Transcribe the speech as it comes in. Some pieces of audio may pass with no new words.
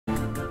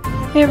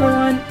Hey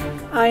everyone,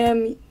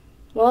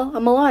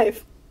 I'm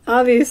alive,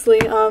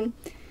 obviously.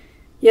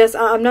 Yes,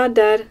 I'm not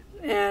dead,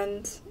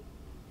 and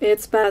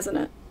it's Baz in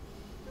it.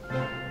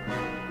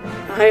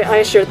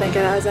 I sure think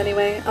it has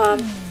anyway.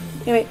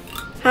 Anyway,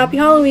 happy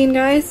Halloween,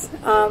 guys.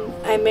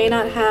 I may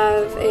not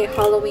have a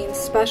Halloween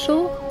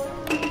special,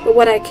 but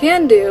what I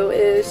can do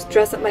is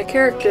dress up my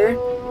character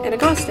in a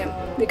costume,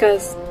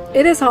 because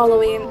it is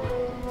Halloween,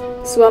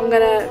 so I'm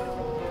gonna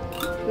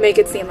make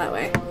it seem that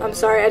way. I'm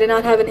sorry, I did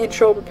not have an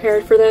intro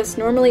prepared for this.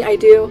 Normally I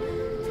do,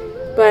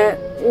 but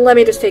let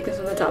me just take this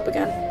from the top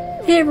again.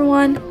 Hey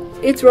everyone,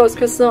 it's Rose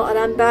Crystal, and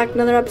I'm back with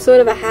another episode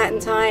of A Hat in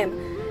Time.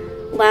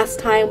 Last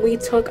time we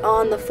took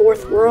on the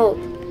fourth world,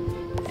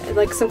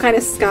 like some kind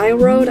of sky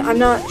road. I'm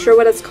not sure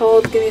what it's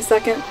called. Give me a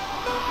second.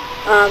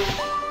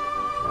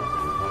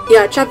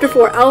 Yeah, chapter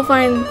 4,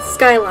 Alpine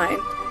Skyline,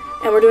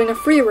 and we're doing a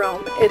free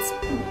roam. It's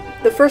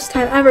the first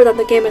time ever that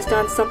the game has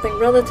done something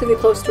relatively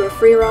close to a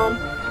free roam,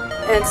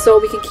 and so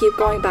we can keep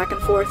going back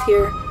and forth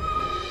here.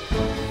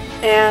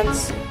 And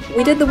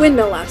we did the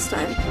windmill last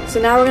time,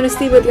 so now we're going to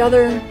see what the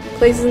other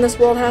places in this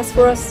world has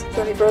for us.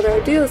 Without any further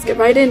ado, let's get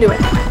right into it.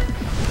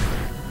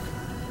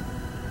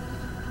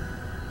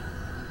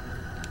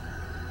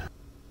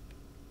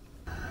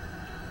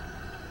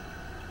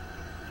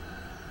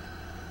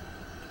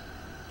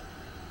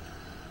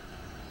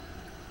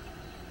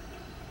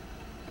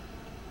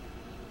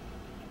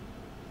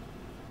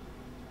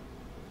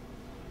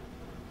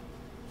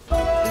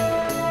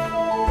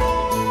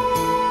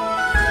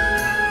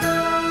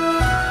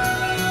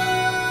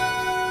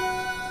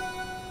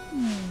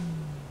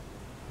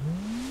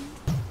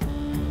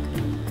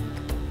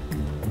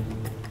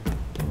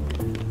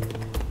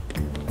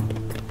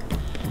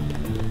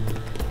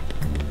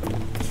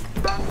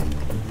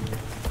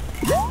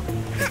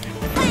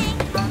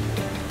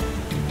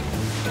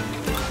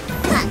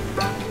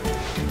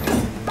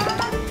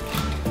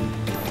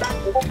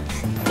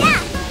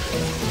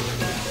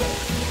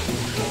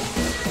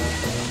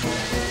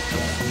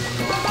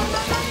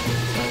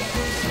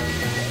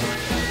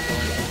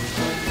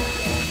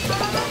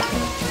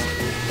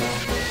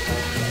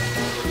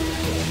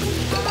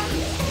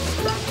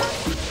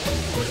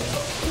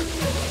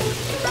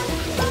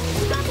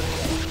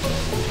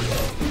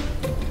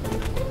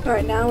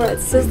 Alright, now we're at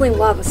Sizzling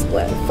Lava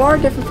Split. Far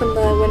different from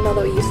the windmill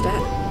that we used to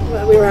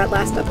have, we were at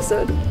last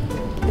episode.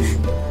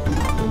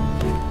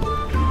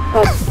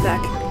 Oh,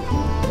 heck.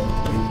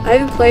 I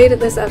haven't played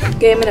this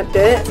game in a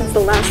bit since the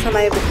last time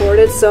I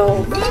recorded,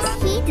 so...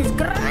 This heat is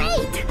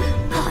great!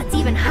 Oh, it's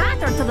even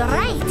hotter to the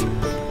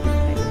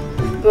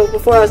right! But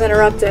before I was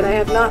interrupted, I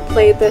have not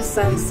played this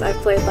since I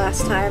played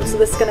last time, so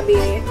this is going to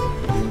be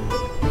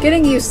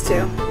getting used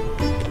to.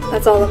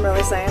 That's all I'm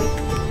really saying.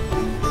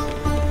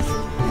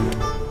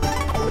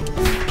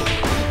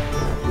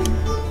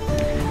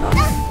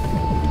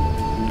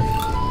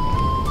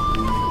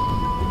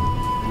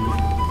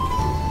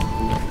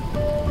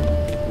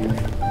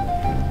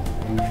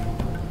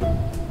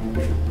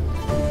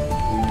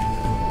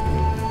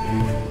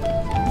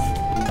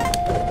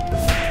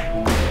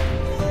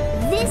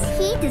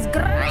 Is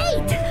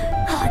great!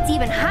 Oh, it's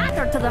even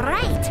hotter to the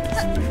right!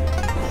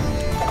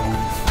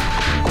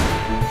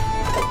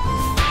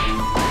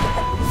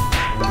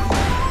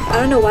 I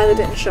don't know why they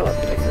didn't show up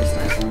the first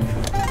time.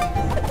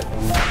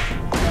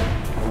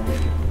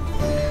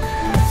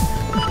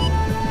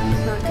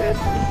 Not good.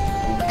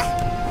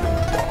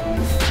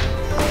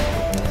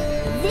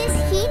 This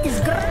heat is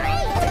great!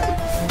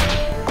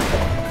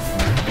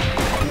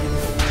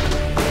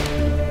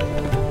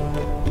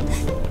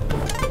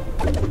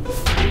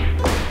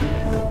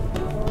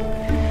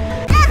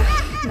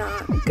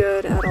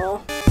 Good at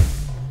all.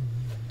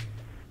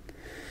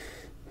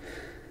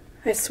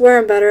 I swear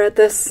I'm better at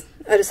this.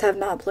 I just have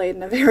not played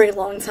in a very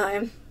long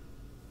time.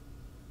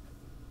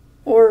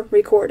 Or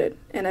recorded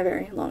in a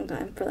very long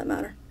time, for that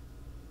matter.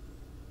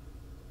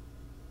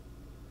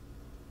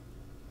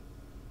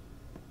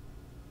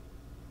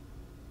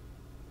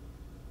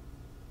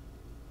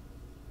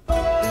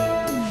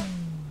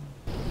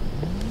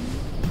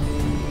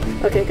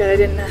 Okay, good. I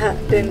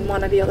didn't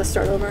want to be able to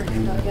start over.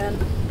 Not again.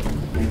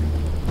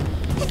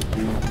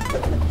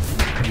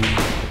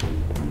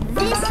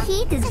 This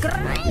heat is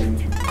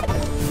great!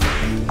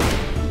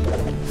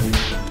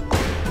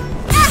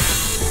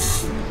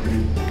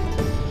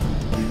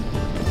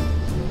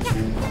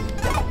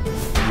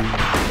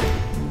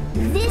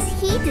 This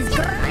heat is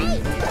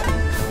great!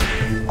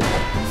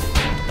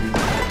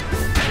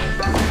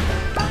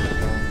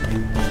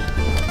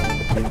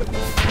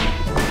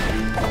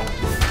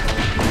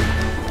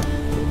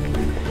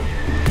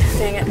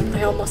 Dang it,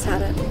 I almost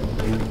had it.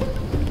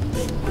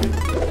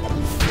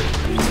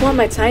 I just want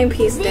my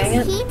timepiece, dang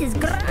it. This heat is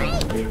great!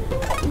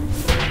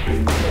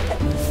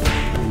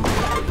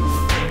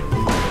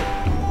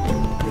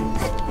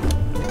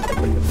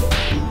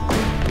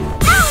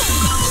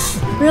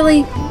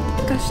 Really?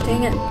 Gosh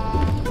dang it.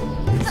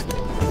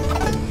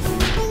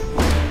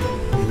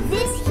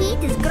 This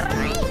heat is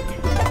great!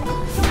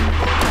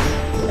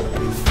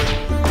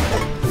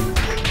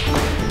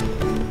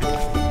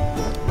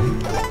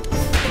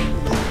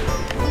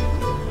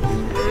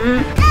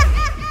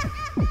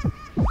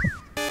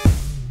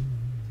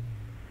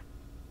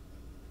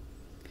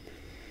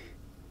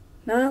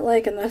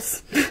 liking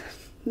this.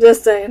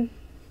 Just saying.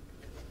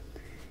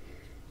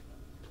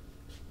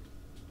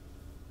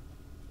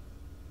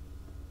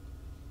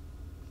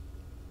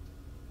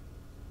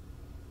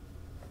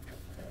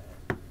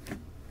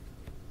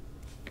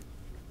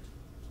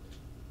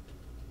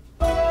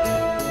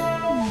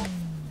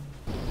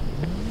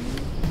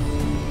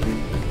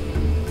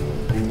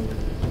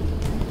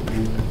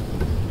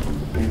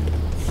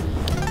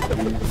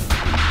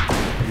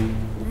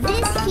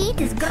 This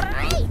heat is great!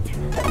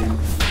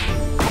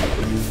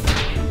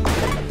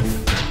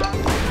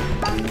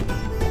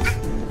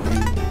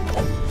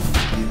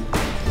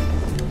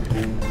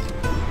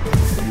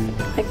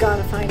 I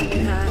gotta find a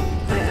new hat.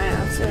 I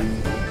have to.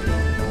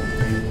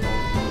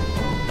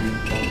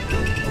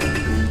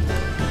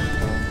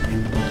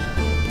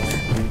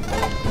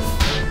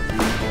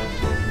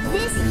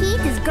 This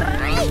heat is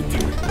great!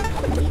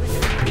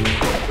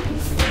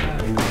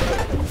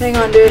 Hang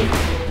on, dude.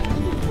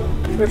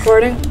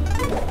 Recording?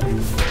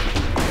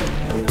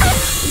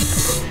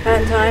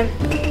 Hat in time.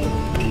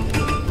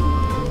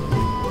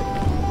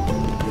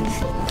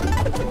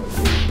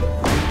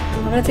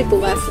 I'm gonna take the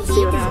left and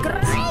see what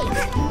happens.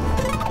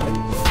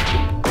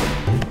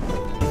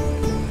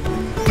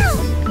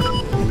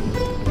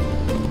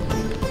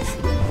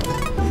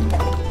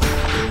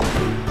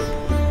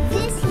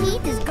 This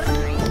heat is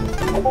great!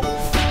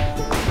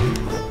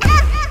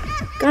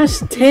 Gosh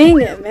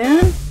dang it,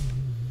 man.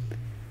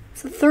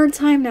 It's the third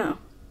time now.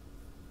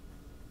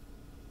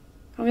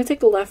 I'm gonna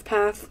take the left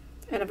path,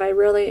 and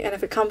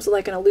if it comes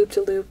like in a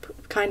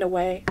loop-to-loop kind of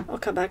way, I'll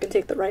come back and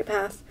take the right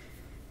path.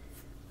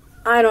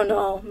 I don't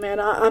know, man.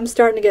 I'm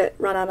starting to get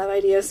run out of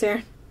ideas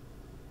here.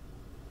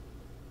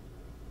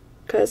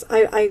 Because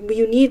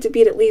you need to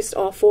beat at least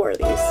all 4 of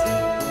these.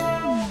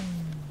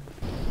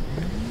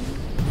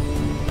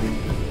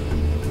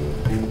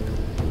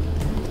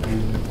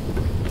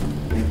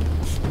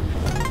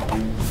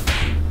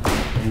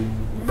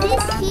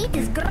 This heat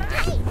is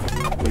great!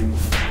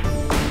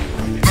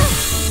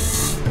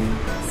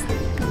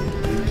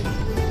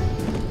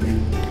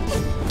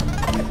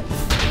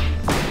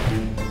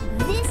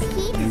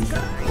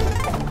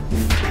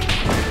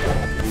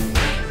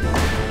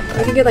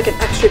 You can get like an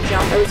extra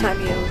jump every time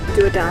you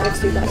do a dive,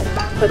 so you gotta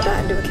put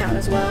that into account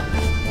as well.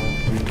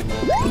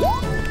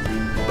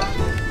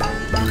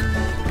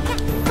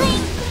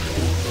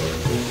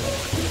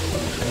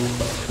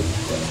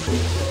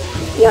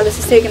 Yeah, this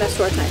is taking us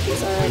to our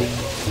timepiece already.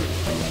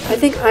 I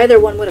think either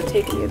one would have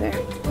taken you there.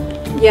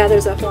 Yeah,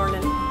 there's a horn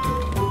in,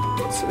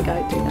 so we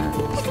gotta do that.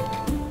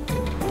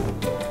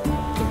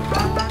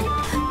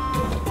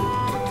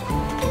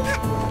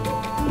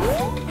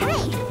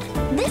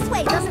 This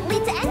way doesn't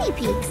lead to any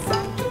peaks.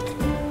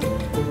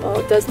 Well,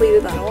 it does lead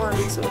to that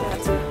horn, so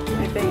that's it,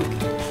 I think.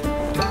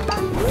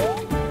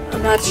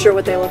 I'm not sure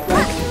what they look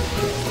like.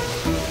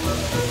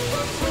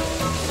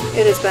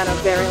 It has been a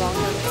very long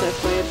time since I've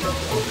played.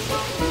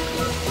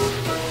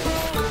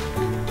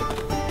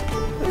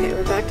 Okay,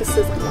 we're back to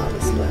Sizzling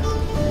Lava Split.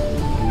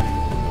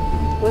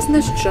 Wasn't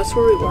this just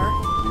where we were?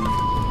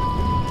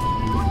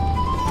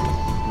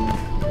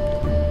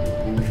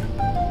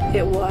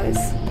 It was.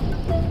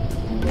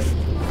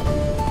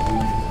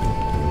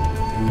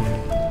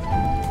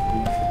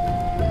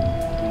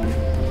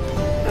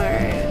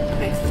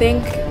 I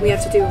think we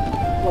have to do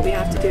what we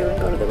have to do and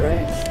go to the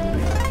right.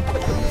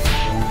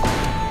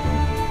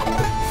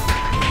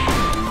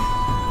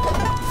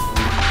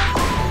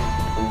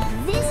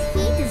 This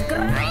heat is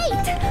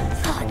great!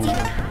 Oh, it's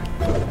even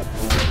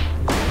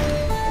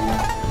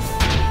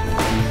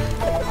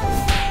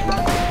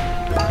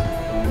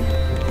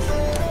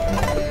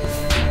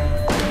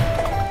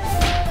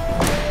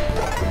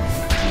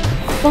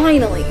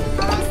Finally!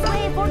 This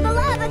way for the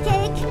lava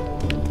cake!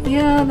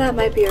 Yeah, that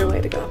might be our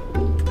way to go.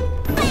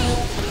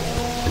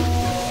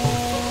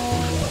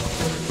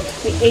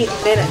 8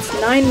 minutes.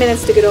 9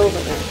 minutes to get over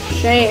there.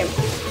 Shame.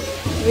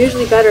 I'm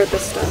usually better at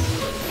this stuff.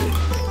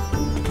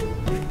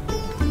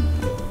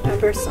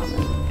 Ember Summit.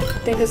 I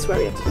think this is where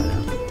we have to go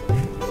now.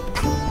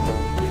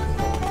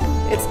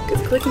 It's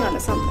clicking onto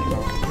something.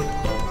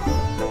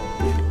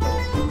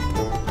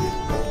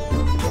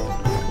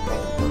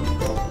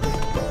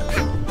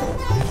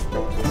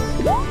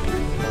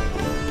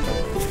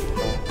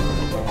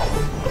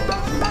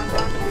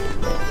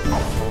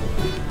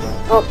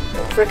 Oh,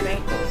 frick me.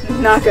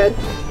 Not good.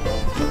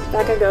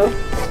 Back I go.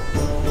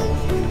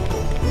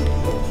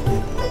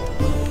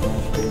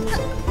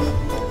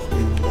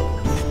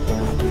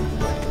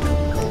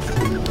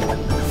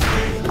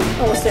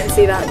 Almost didn't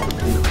see that.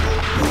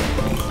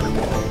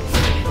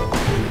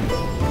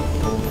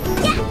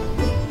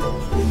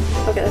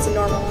 Okay, that's a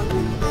normal one.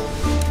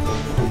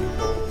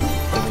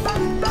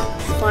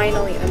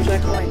 Finally, a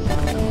checkpoint.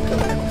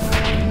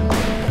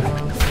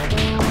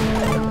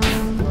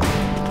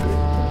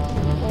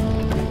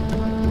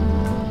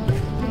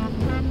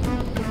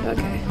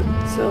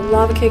 So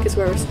lava cake is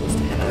where we're supposed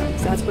to head out,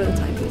 because that's where the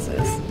timepiece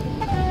is.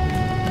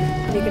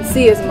 And you can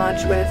see as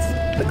much with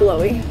the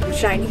glowy,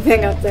 shiny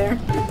thing up there,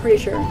 I'm pretty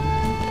sure.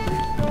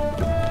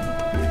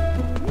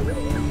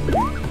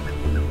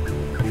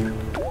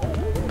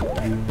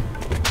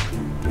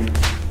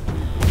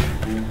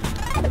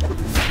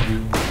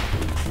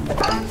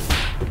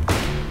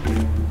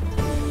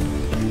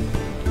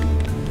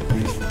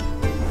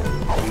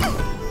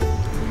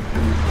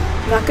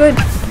 not good.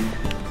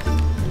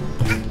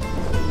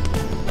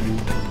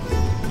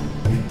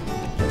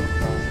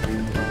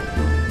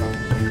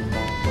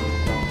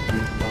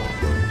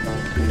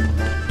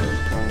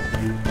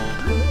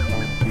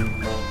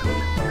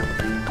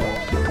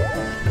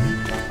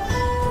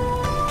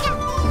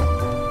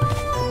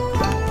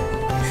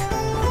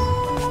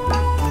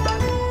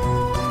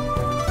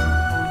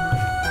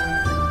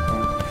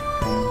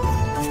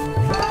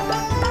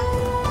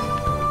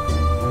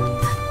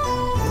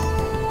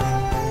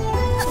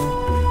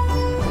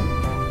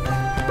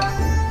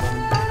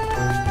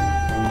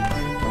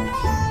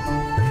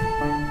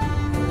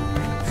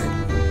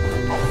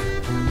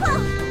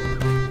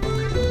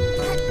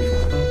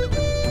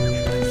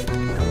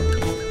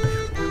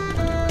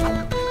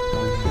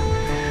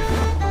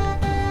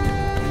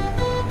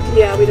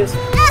 Yeah, we just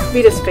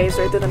phase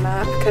right through the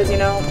map, because, you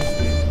know,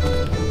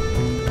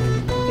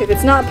 if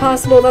it's not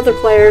possible with other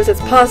players, it's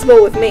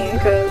possible with me,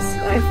 because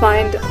I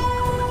find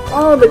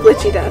all the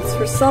glitchy deaths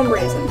for some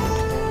reason.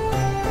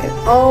 It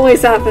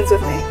always happens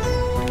with me.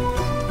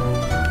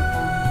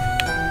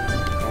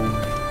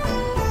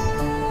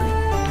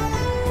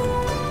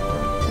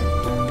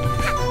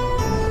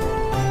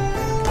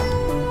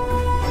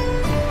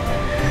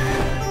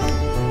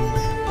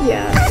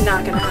 Yeah, it's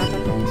not gonna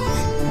happen.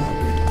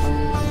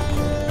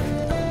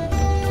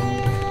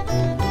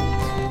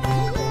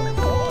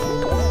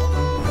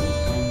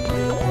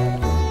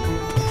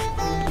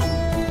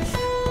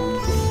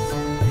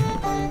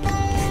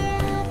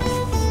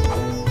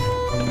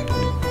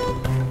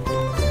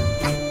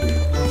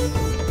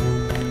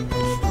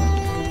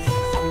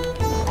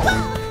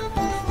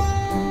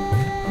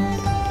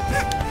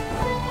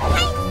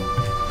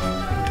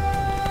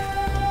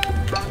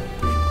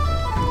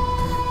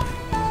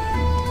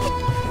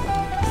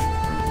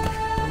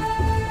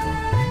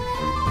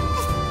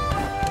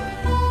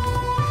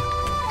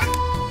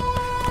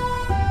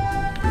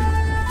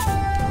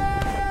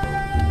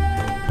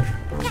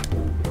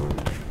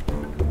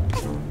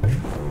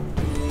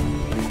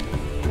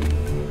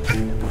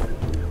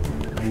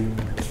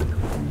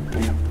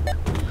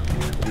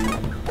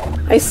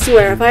 I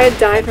swear, if I had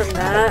died from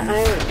that,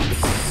 I would be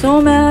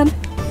so mad.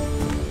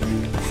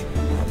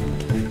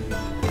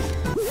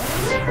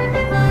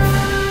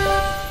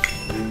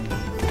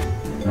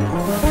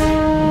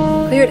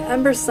 Cleared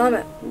Ember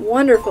Summit.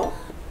 Wonderful.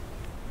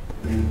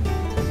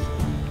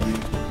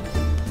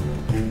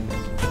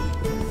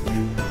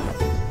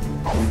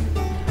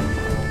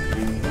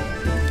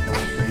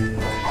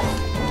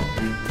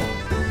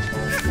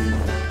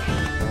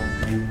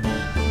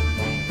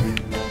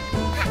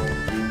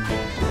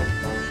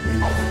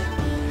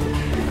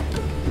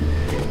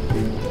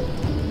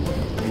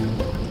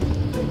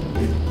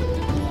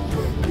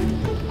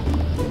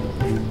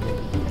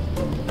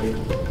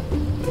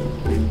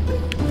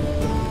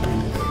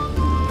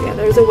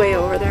 There's a way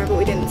over there, but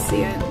we didn't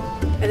see it.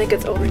 I think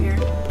it's over here.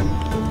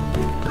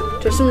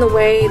 Just in the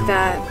way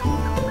that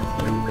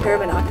pair of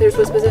binoculars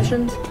was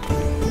positioned.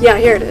 Yeah,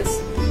 here it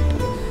is.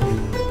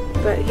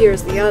 But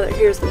here's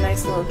the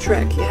nice little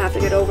trick. You have to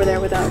get over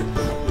there without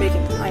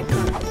making eye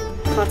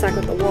contact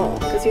with the wall.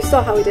 Because you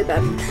saw how we did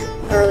that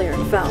earlier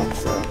and fell,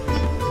 so.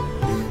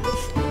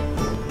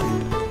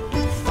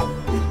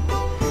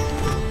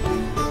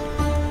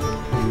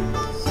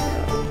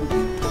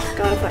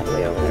 Gotta find a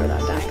way over there without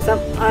dying.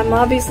 I'm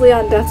obviously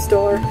on death's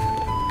door,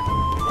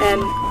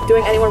 and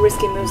doing any more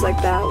risky moves like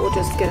that will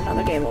just get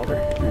another game over,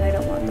 and I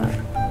don't want that.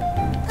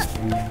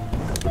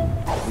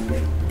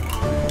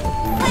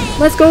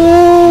 Let's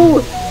go!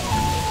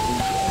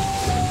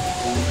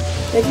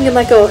 You can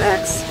let go of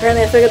X.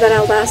 Apparently I figured that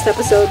out last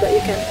episode, that you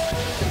can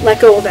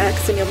let go of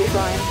X and you'll be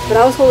fine. But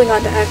I was holding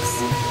on to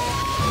X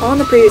on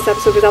the previous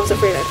episode because I was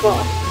afraid I'd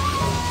fall.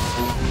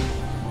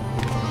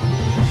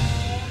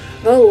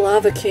 The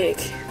lava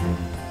cake.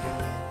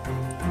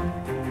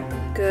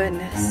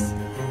 Goodness.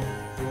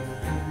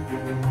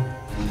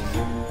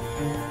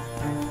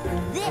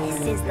 This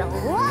is the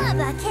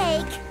lava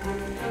cake.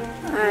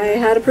 I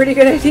had a pretty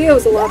good idea it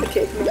was a lava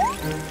cake.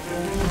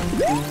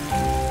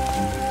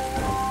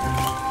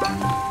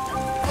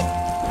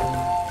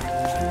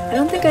 I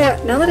don't think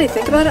now that I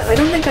think about it, I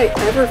don't think I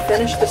ever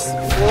finished this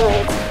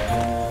world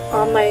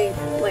on my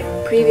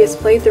previous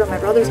playthrough on my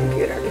brother's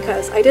computer,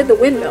 because I did the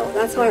windmill.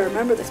 That's how I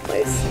remember this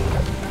place.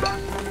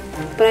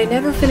 But I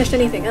never finished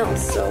anything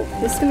else, so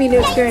this is going to be a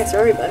new experience for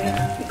everybody,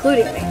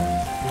 including me.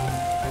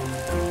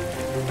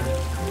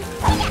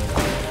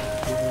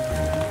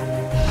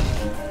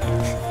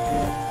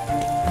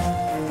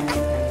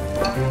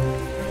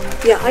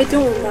 Yeah, I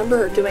don't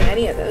remember doing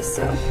any of this,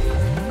 so...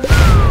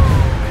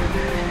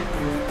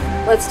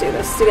 Let's do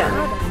this together.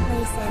 How does the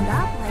place end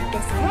up like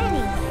this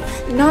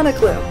anyway? Not a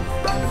clue.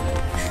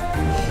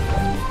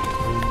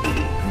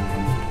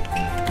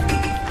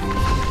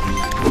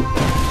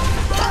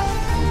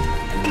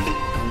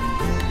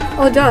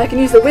 Oh duh, I can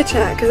use the witch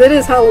hat, because it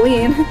is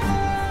Halloween.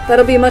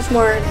 That'll be much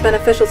more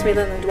beneficial to me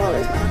than the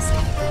Dweller's Mask.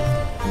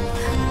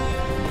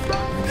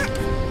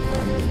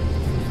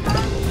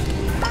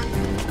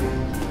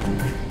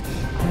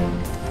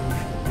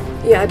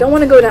 Yeah, I don't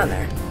want to go down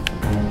there.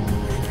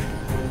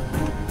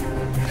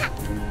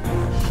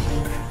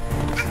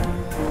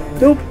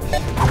 Nope.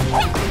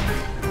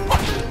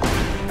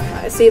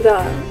 I see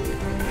the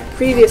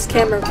previous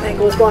camera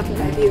angle was blocking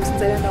my view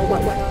since I didn't know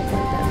what went on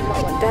and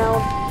what went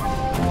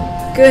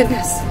down.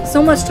 Goodness,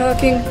 so much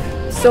talking,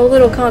 so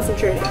little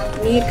concentrating.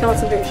 Need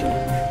concentration.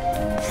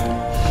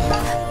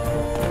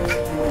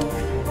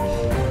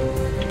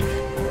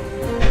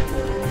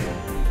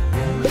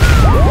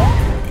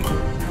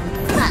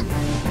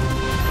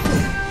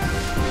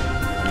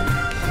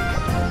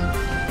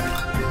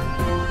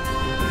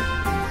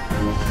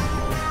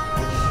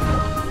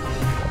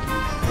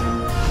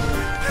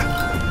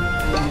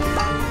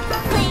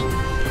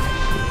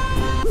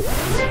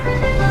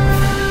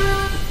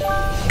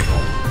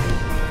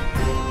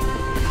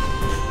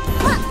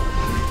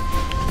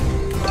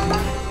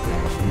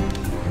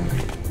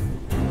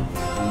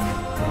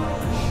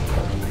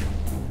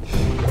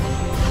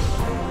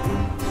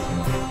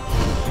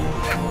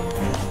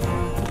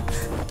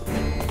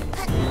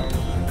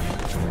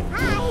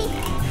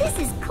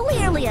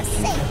 A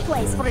safe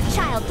place for a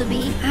child to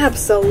be.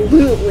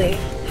 Absolutely.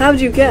 How'd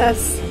you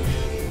guess?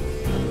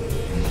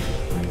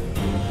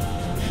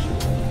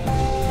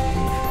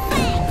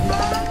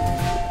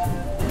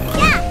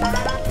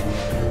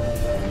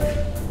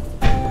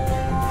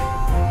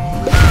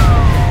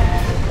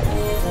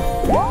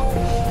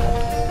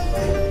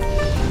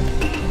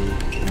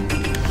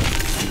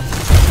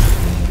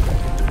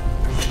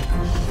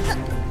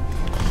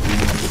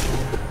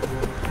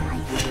 I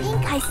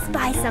think I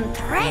spy some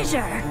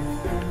treasure.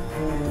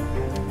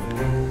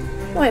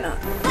 Why not?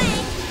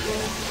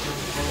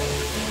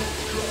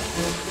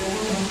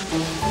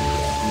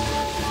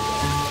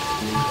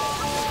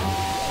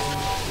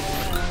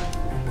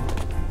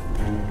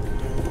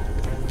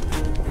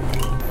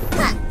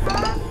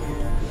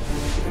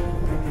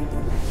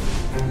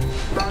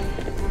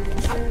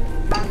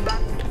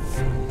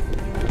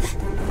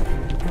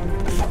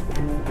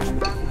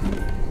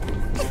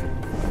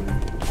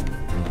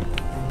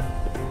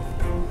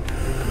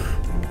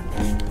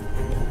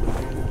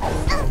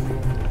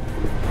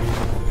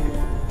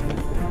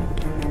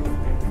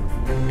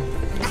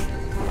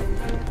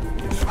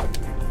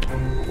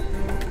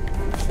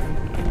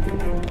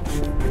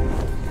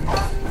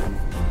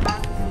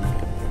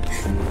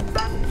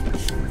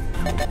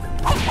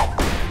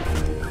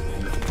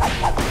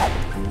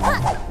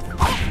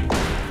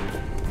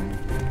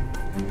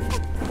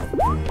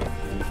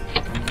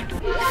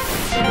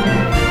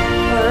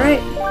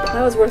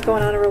 That was worth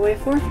going out of our way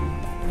for.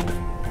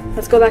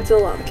 Let's go back to the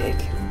lava cake.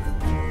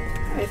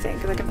 I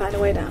think, if I can find a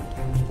way down.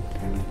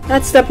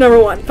 That's step number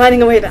 1,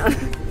 finding a way down. I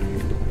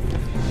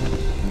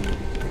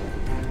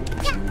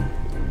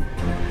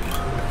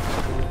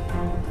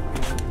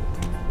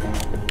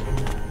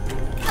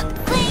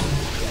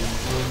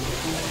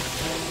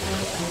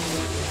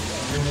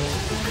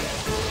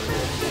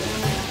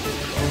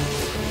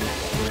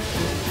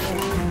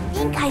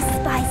think I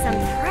spy some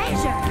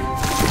treasure.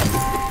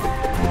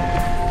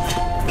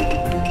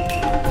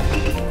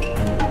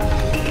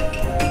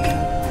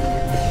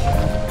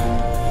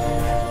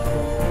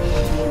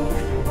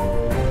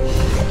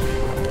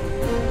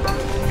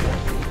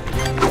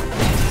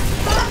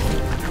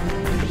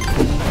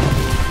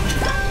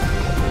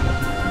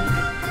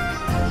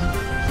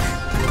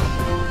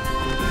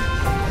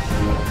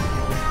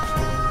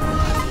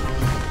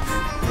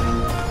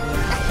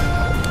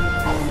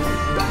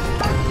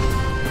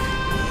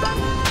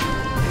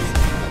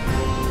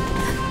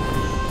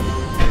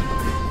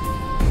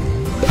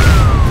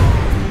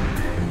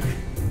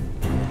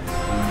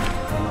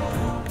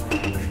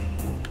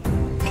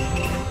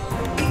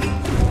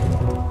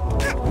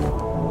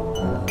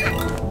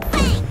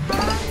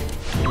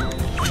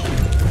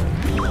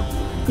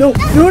 No,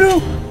 no, no!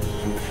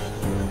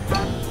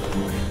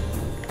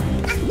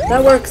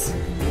 That works.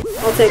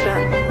 I'll take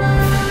that.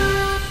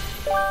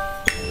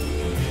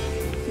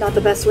 Not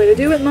the best way to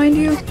do it, mind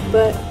you,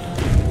 but...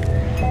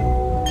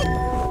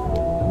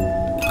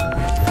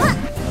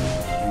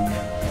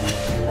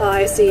 Oh,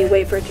 I see.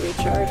 Wait for it to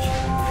recharge.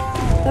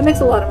 That makes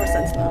a lot more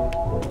sense now.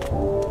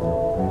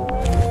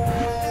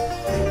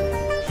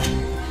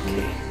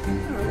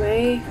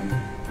 Okay,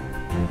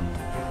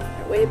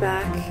 our way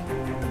back.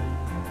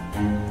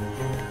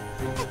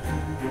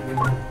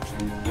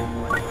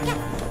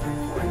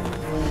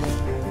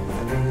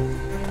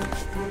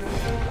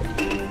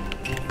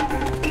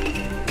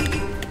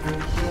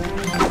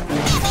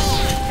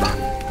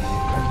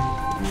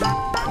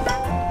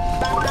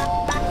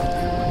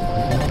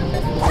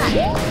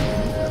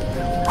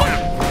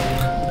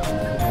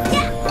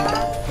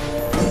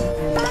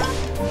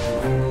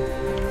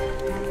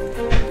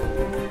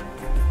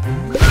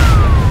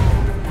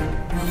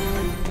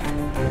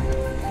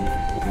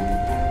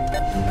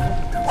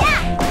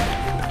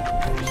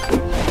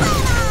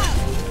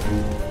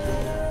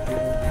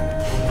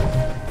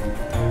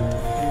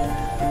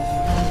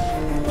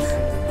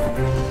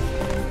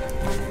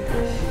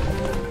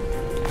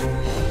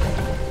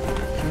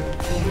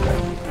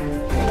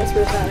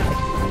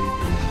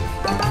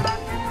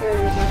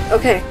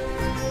 Okay,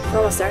 we're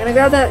almost there. I'm gonna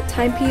grab that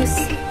timepiece.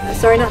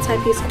 Sorry, not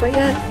timepiece quite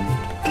yet.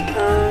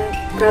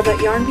 grab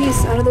that yarn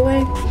piece out of the way.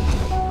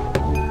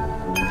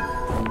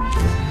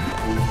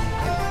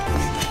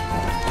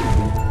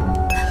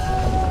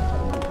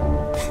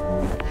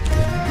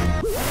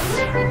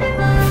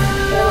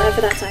 I'll have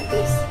for that time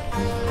piece.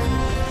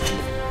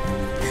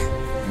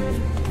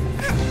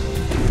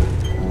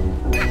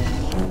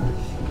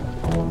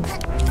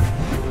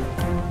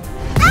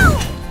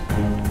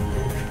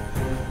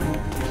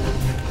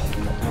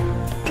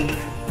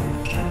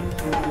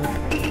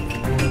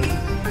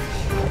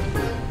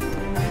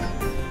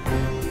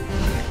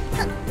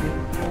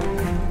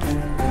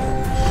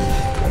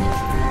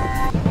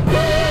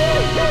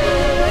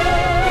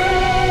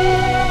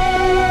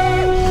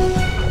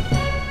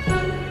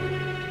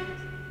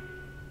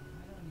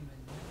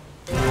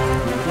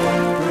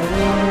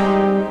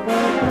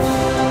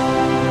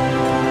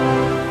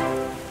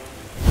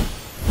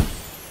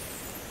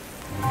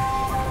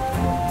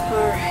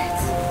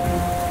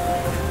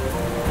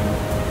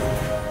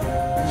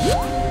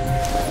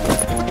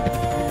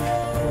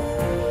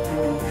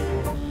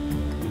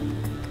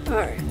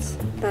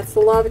 That's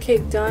the lava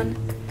cake done.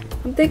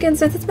 I'm thinking,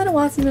 since it's been a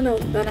while since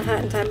I've done a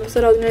Hat in Time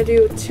episode, I was going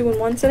to do 2 in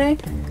 1 today.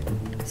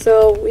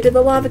 So we did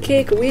the lava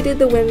cake, we did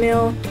the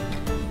windmill,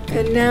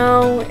 and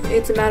now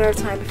it's a matter of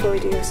time before we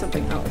do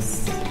something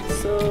else.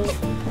 So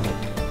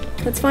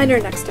let's find our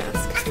next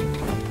task.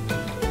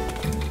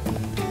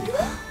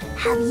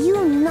 Have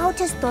you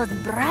noticed those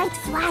bright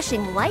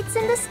flashing lights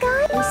in the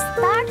sky? They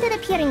started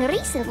appearing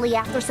recently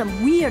after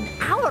some weird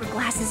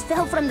hourglasses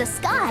fell from the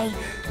sky.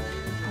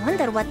 I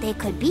wonder what they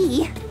could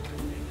be.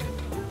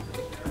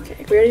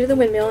 Okay, we already did the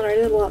windmill and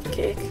already did the lava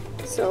cake,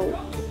 so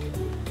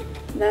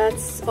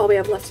that's all we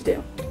have left to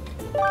do.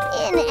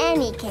 In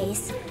any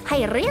case,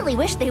 I really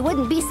wish they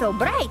wouldn't be so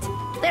bright.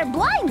 They're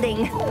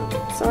blinding.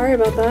 Sorry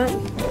about that.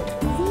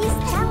 These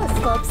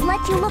telescopes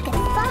let you look at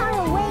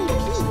faraway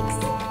peaks.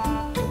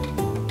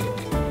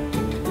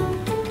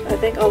 I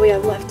think all we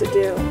have left to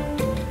do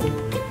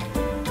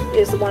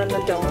is the one in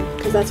the dome,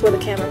 because that's where the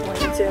camera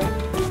pointed to.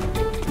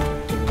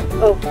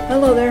 Oh,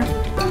 hello there.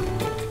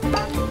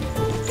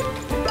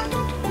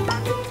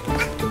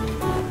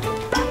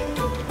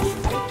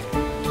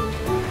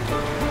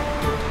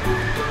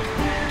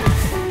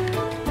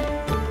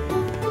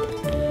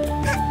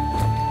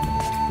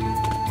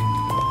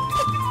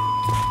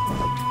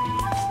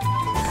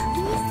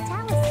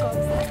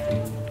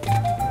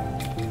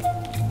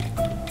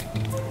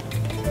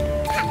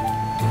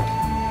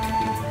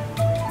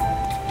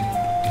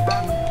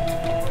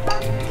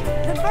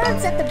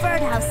 Birds at the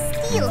birdhouse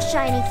steal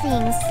shiny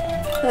things.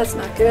 That's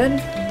not good.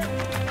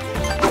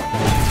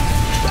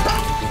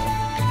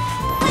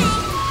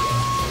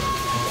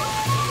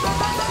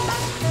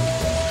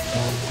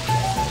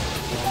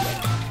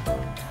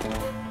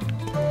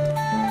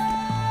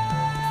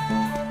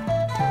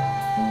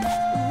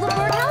 The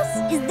birdhouse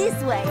is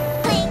this way.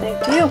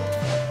 Thank you.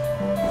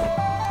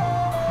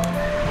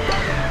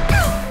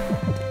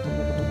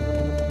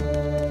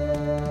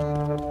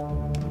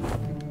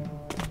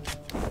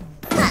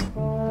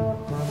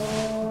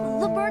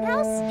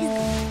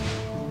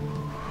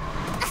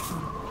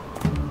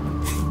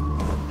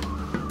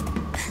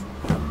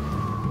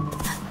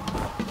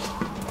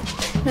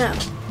 Now,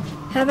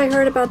 have I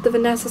heard about the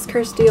Vanessa's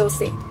Curse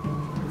DLC?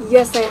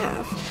 Yes, I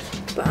have.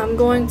 But I'm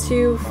going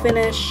to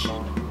finish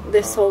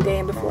this whole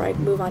game before I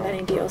move on to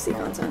any DLC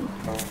content.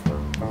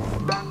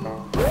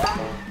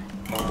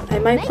 I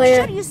might play it.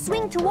 Make sure you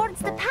swing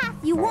towards the path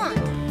you want.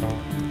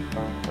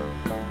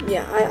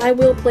 Yeah, I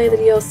will play the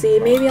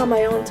DLC, maybe on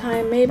my own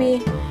time,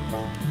 maybe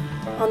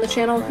on the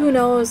channel. Who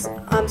knows?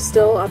 I'm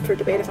still up for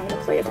debate if I'm going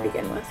to play it to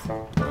begin with.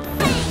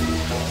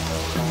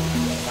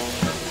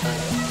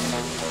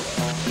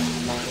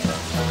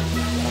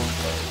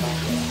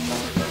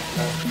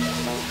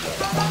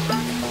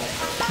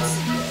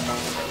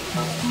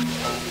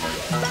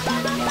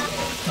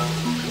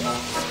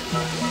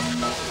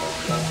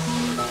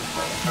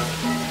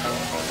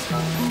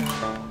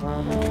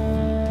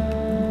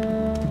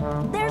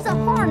 There's a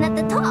horn at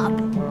the top.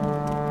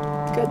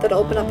 Good, that'll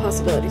open up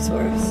possibilities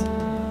for us.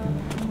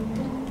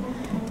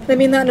 I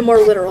mean that in a more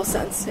literal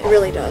sense. It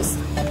really does.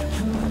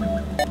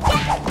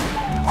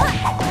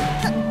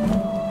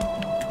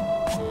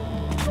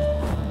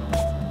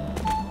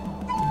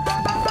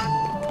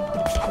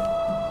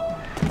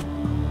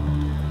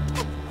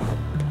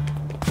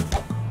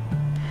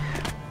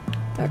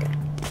 Okay.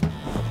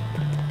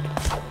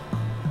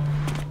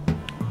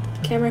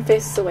 The camera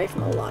faces away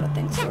from a lot of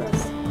things for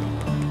us.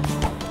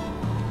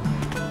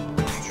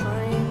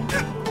 Trying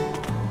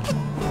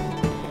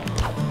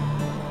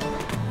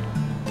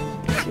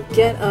to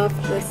get up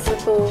this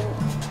simple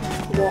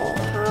wall.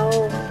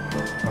 How?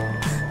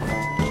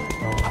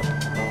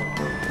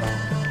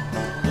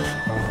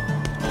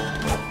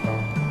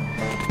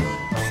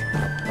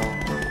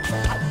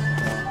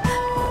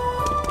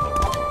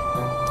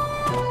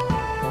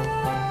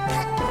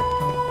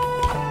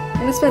 I'm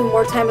gonna spend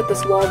more time with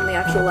this wall than the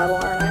actual level,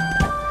 aren't I?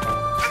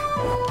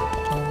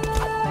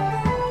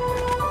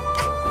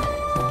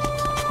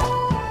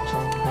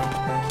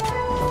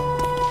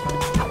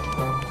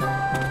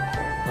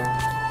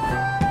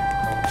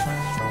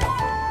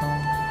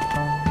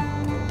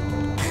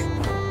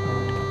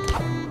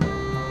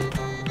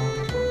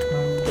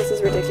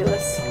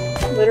 ridiculous.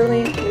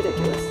 Literally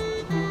ridiculous.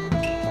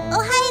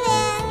 Oh, hi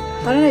there!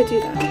 How did I do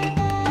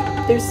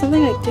that? There's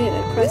something I did.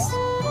 I pressed...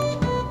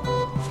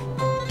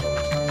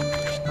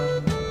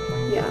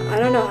 Yeah, I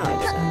don't know how I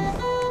did that.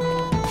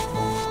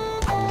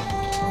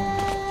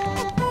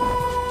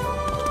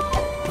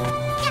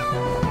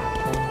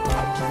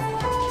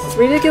 This is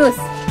ridiculous.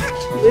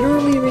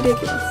 Literally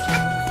ridiculous.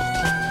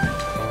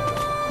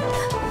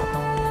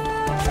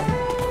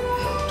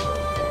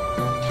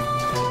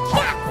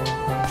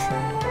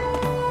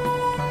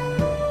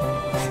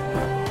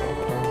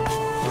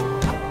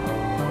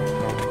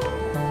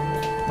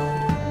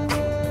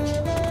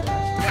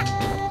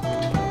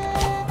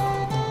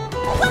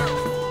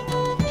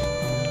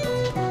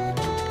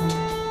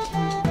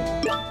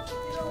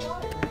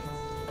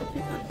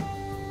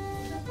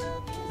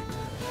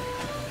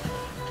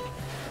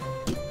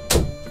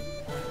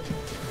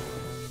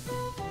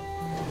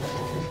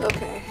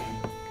 Okay.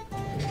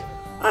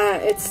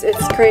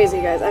 It's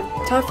crazy, guys. I've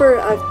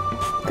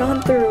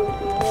gone through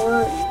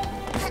more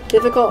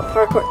difficult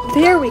parkour.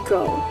 There we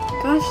go.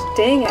 Gosh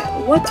dang it.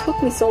 What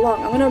took me so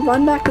long? I'm gonna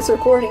run back this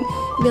recording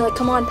and be like,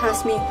 come on,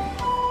 past me.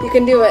 You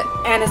can do it.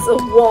 And it's a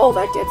wall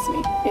that gets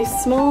me. A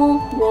small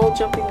wall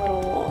jumping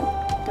little wall.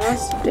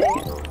 Gosh dang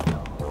it.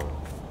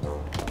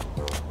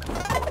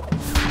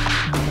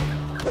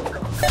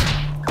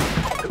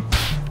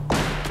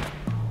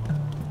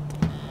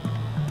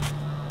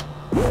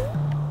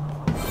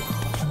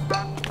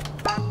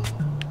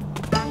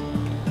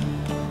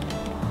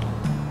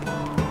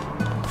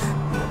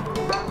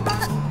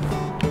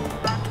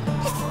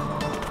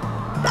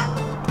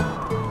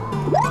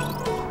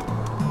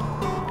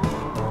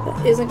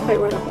 Isn't quite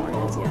where the horn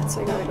is yet,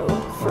 so I gotta go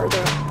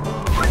further.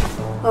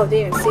 Oh,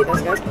 didn't even see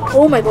this, guys.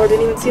 Oh my lord,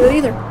 didn't even see that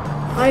either.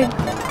 I'm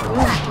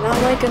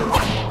not liking this.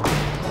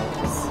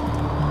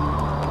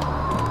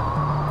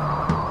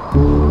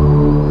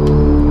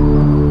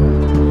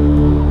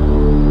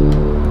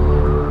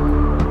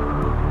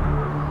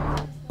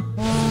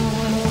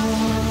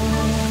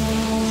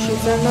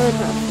 She's at another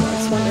path.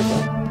 That's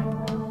wonderful.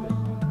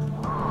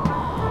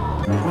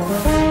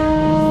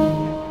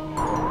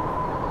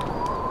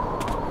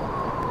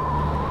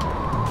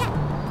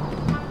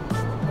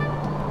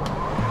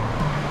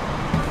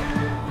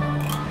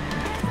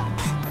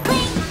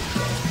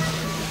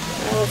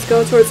 Let's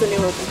go towards the new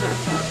open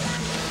path now.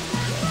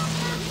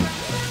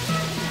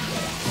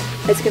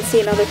 As you can see,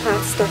 another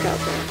path stuck out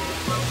there.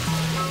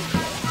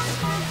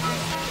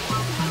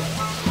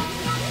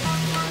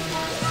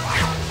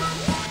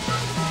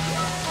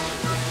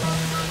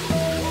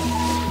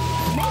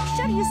 Make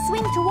sure you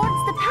swing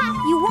towards the path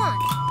you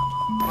want.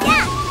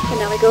 Yeah! And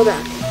now we go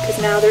back, because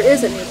now there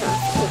is a new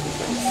path open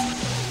place.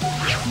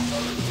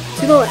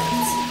 To the left.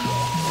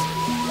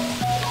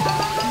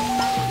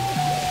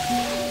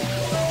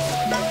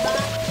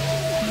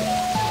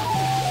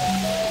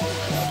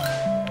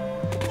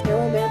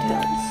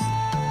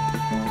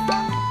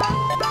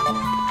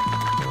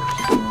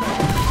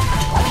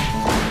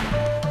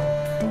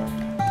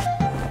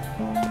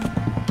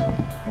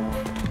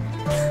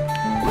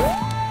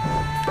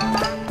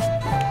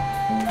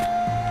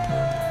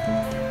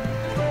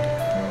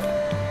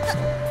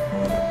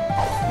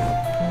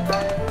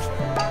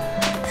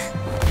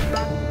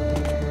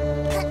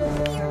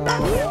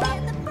 We're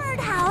at the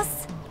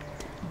birdhouse.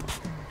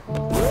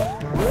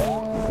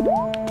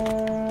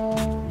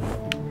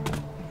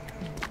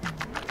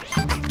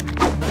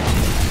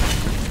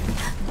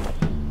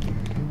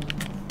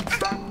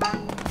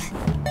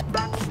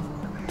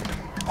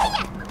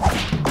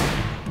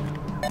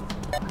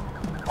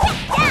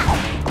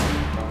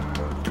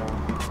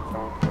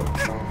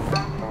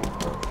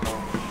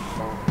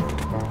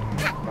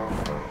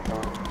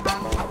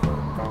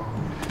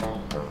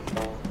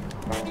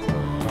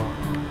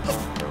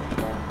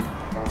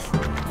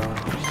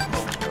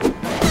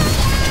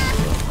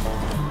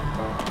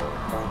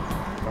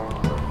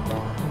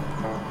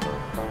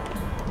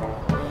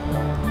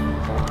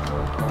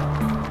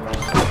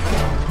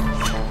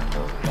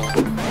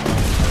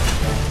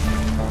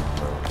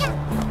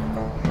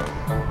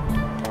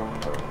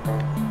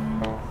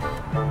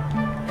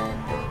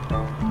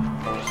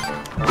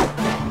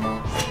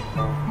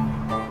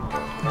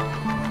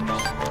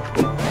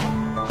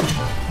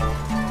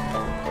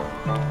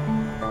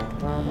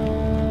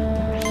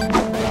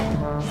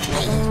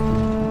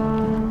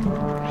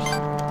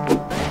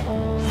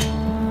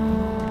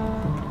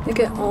 I think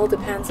it all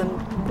depends on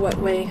what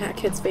way that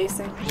kid's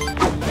facing.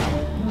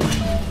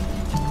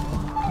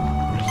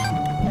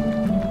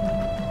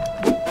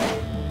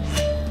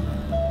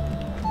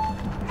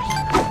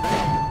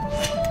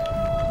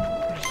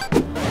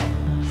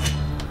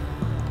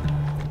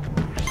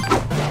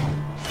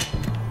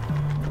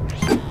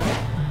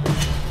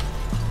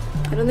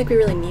 I don't think we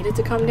really needed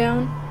to come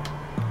down,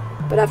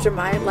 but after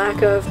my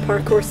lack of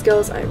parkour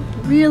skills, I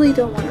really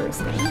don't want to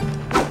risk it.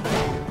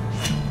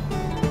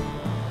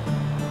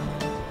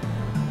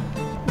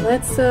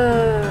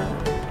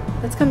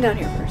 Let's come down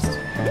here first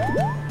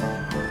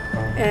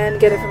and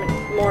get it from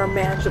a more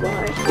manageable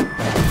height.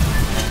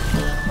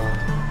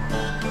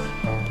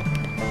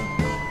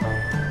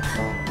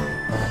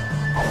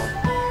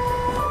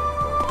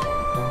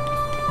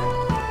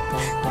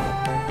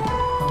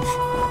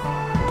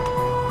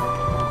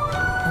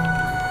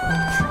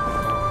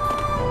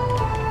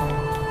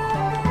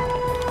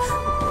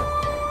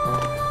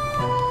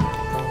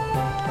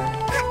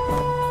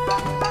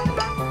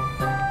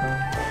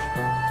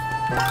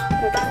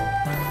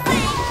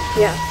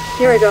 Yeah,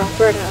 here we go,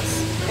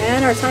 Birdhouse.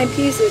 And our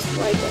timepiece is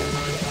right there.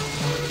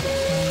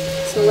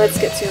 So let's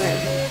get to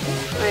it.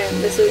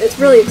 It's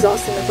really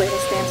exhausting to play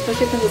this game,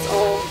 especially since it's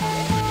all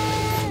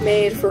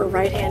made for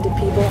right-handed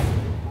people.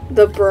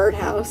 The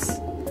Birdhouse.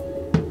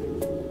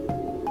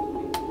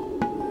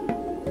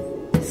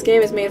 This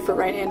game is made for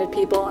right-handed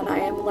people, and I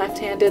am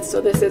left-handed, so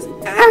this is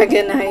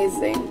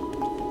agonizing.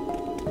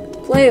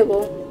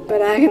 Playable,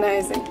 but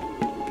agonizing.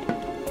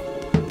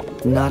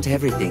 Not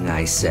everything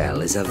I sell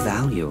is of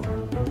value.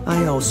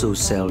 I also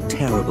sell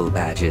terrible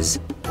badges,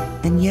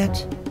 and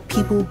yet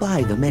people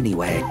buy them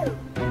anyway.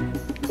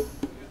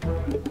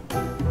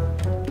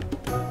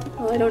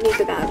 Well, I don't need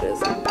the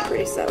badges. I'm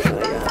pretty set with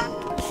what I got.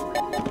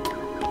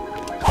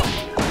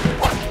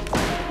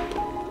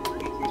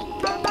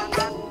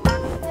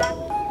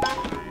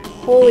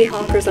 Holy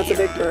honkers, that's a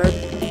big bird.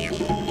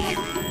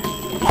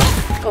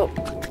 Oh.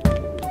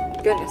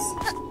 Goodness.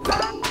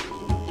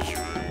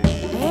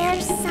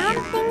 There's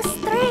something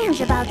strange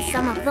about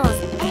some of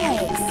those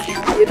eggs.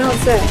 You don't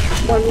say.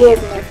 One blew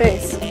over my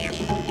face.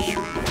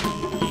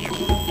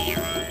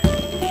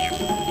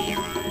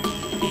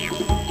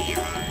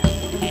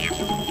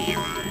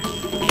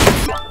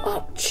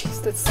 Oh,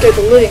 jeez, that scared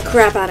the living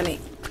crap out of me.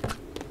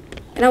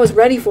 And I was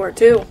ready for it,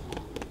 too.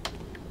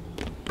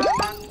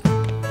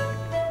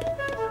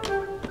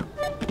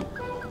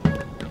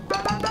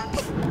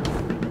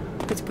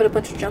 Let's put a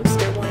bunch of jump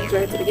scare warnings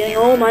right at the beginning.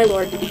 Oh, my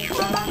lord.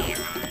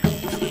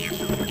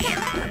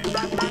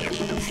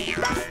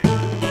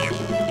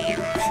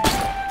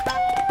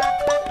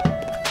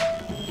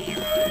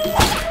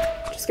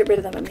 Just get rid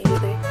of them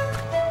immediately.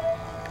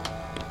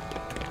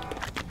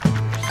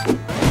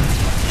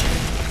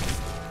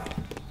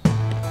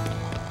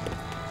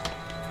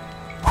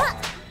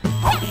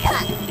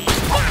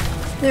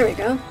 There we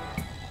go.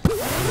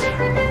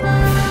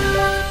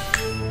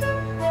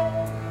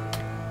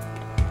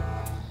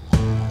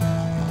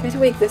 Can I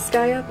wake this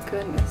guy up?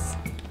 Goodness.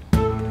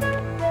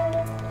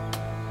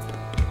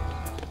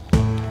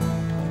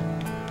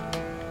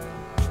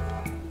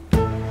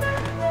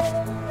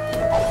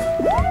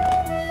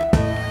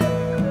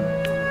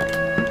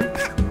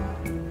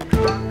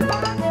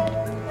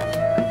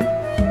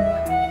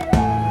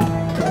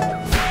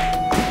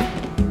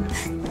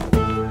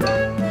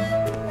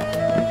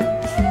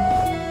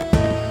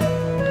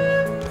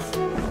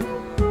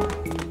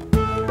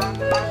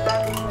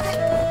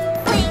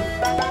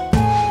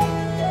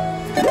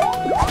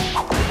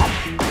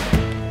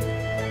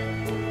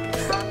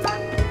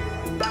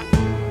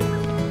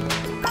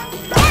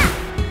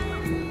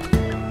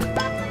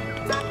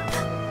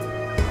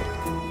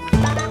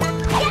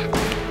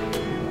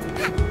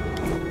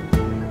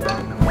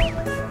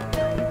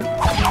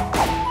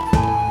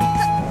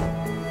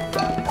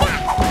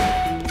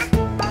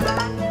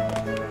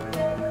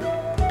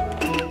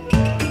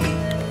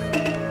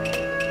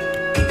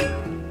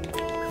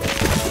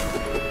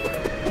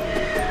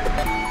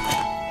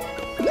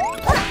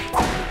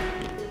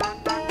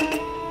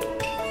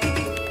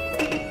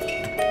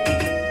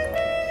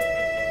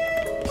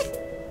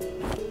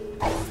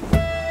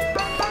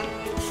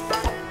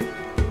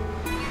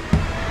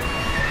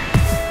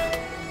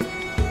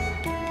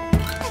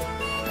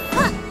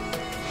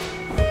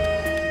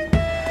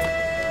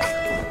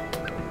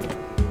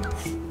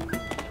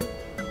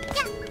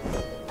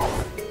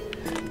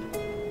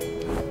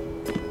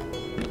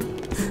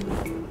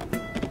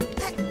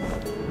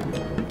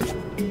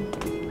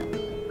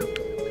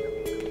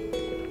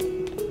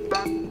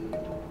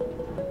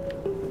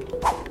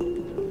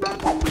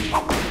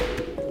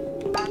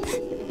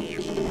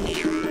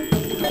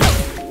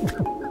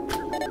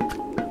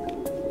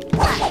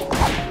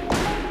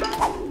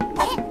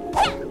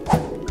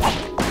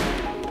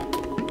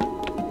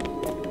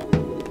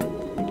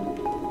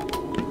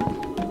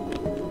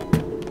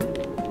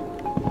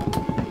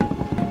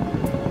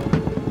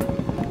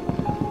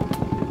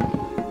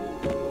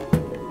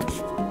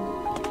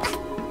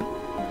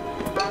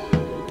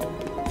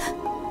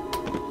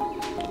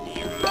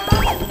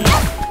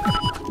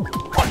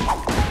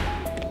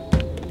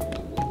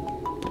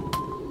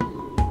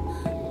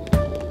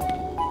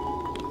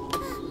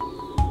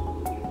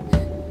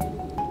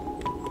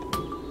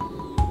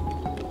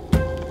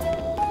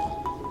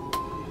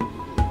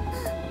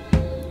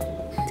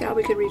 Yeah,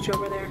 we could reach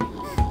over there.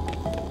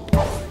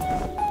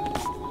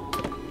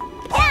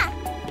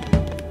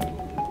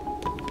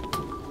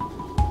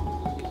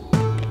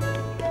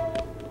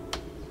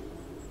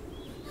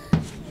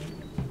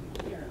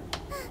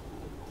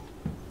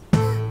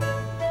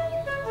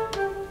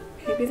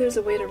 Maybe there's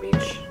a way to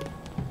reach.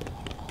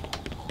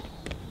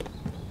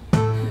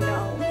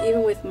 No,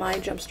 even with my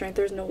jump strength,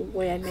 there's no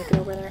way I'd make it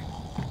over there.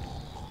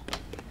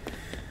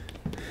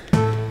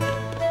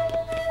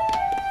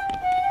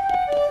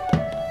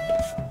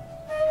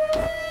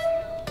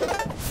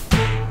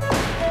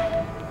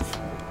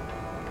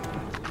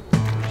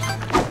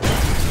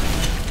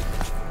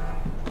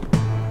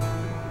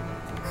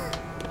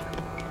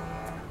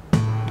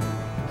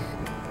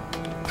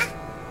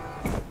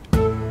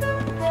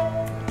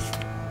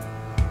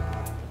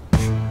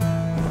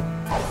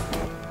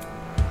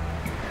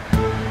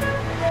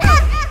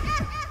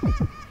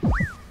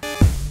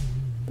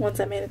 once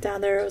I made it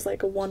down there, it was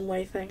like a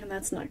one-way thing, and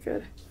that's not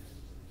good.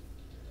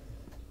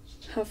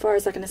 How far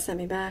is that going to send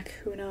me back?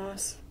 Who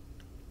knows?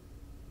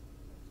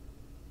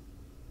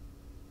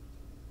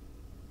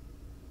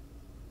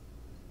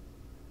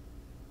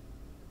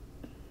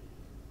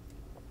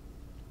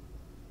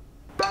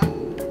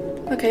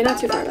 Okay, not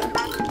too far back.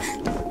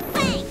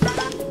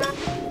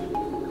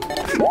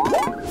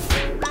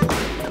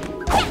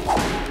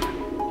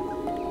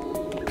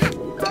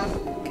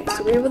 Okay,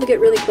 so we're able to get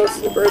really close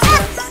to the bird's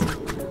nest,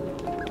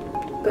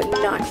 but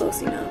not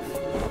close enough.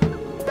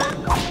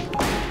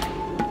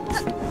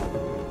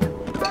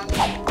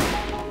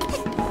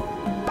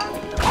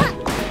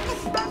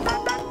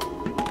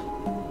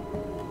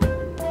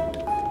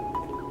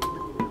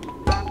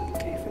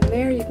 Okay, from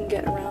there you can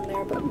get around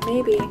there, but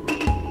maybe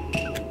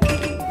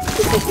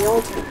take the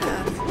alternate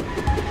path.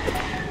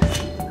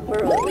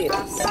 Where will it lead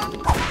us?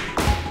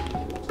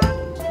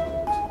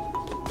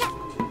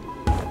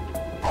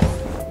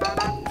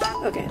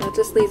 Okay, that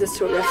just leads us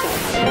to a rift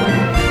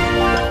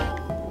outside.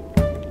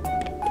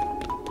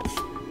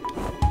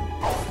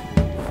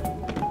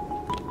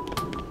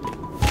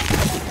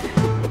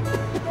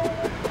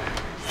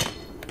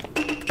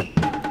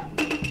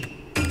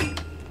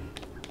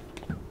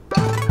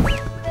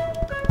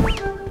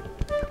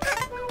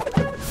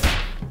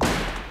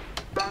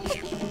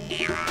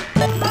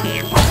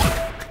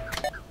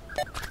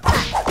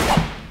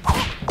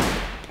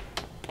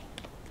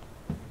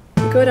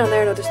 Go down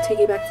there, it'll just take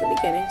you back to the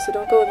beginning, so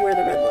don't go where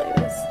the red light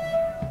is.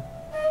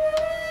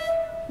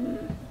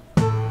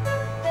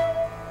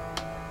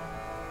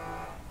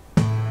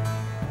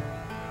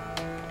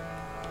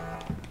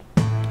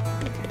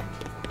 Okay.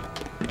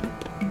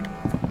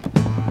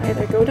 I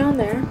either go down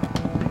there,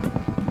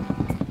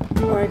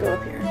 or I go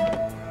up here.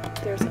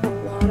 There's a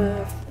lot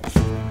of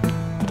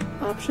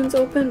options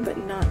open, but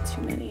not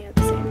too many at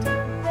the same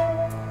time.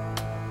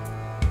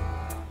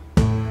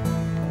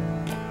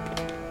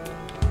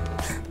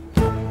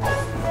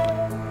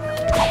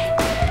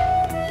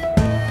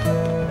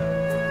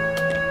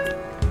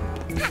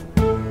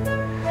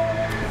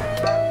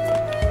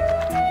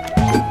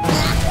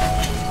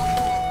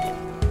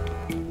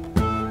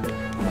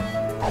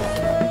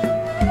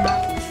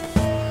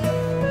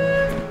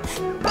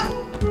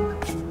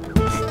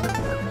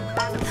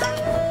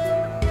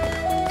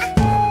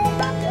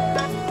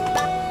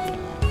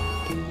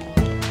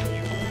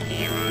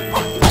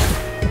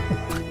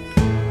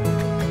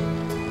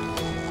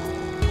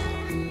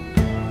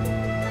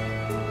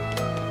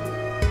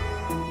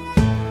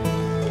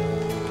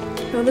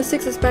 No, this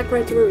takes us back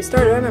right to where we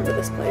started. I remember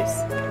this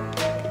place.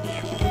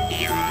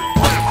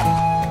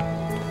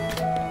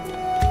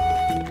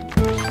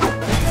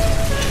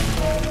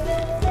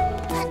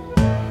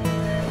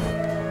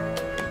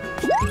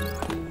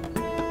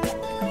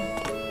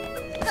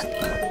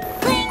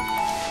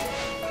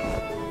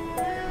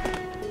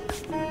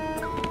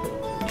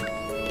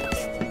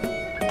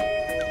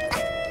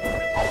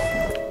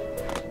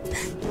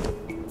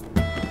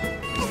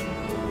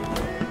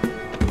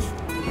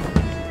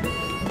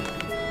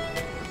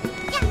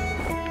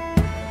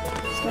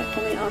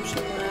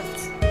 Option left.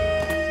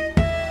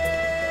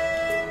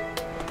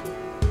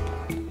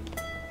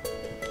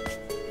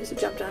 Just to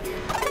jump down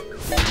here.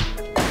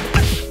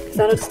 Because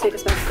that'll just take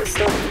us back to the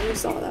start when you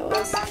saw that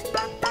was.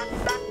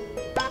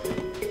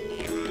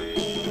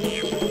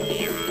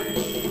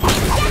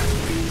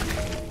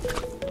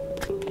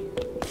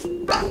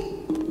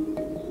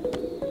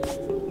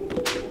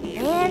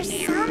 There's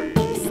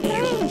something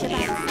strange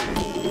about that.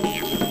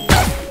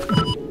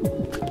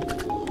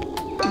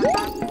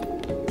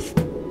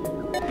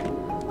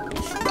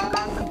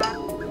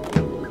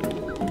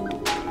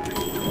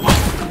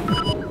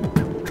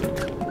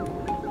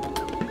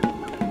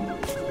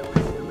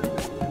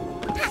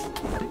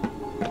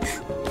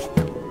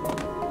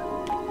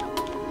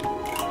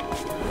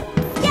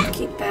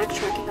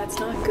 Backtracking, that's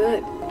not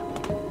good.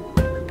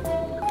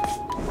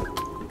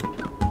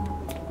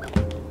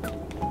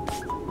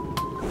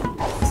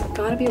 There's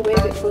gotta be a way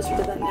to get closer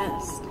to that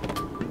nest.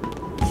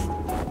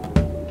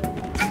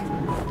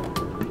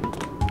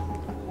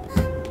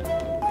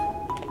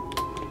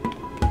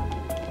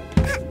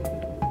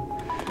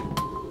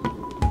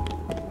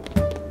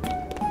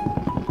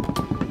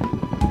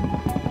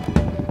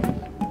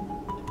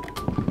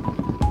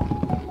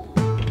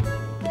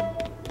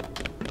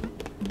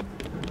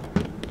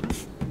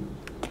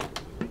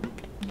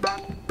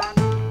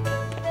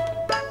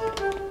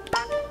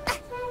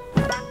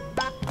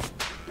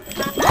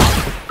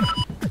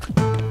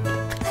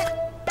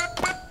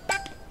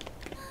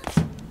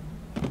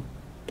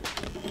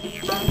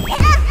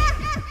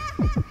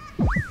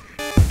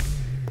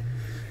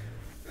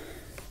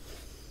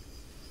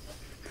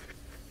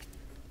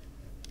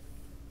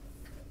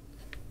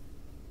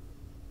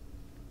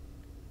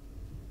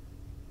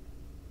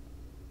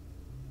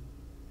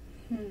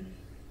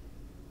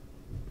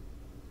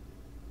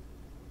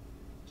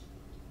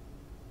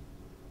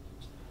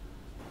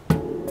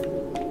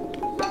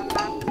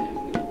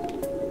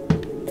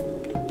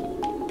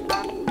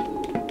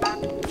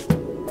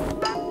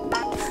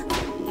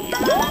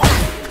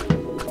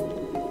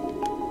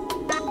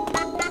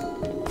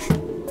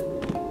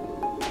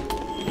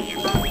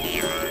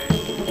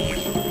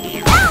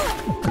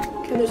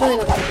 really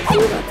nothing you can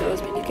do about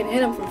those. I mean, you can hit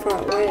them from far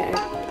away. I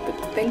would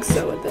think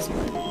so at this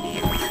point. I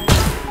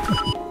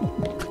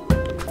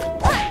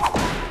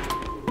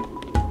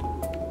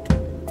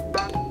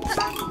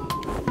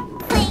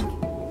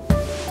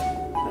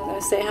was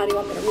gonna say, how do you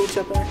want me to reach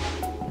up there?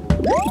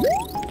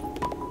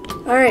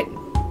 Alright.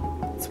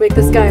 Let's wake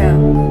this guy up.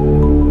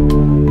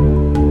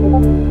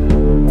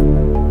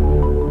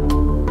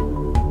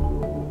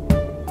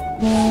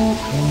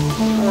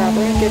 Alright,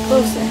 we're gonna get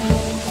closer.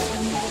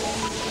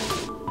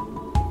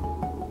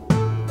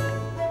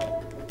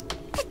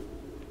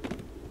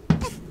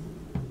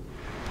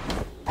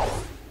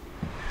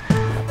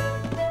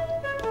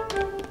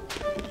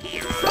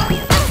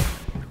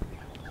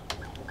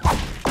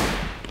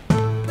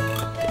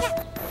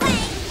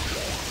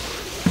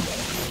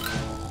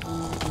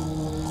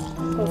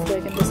 Hopefully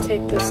I can just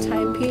take this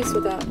timepiece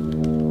without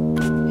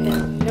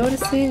him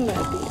noticing.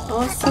 That'd be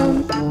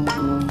awesome.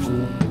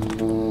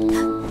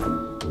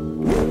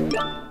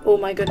 Oh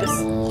my goodness.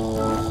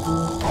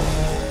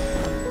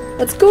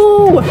 Let's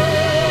go!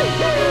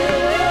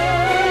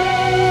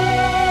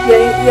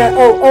 Yeah.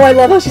 Oh, I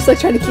love how she's like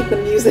trying to keep the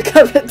music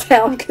of it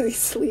down because he's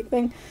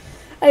sleeping.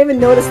 I didn't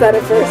even noticed that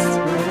at first.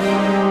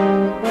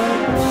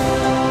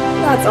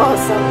 That's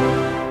awesome.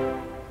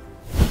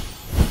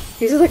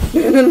 He's just like,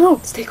 no,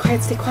 stay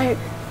quiet, stay quiet.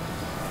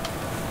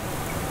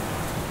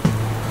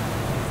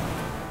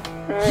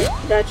 Alright,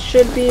 that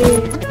should be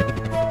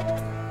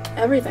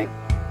everything.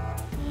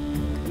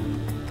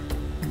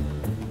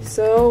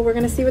 So we're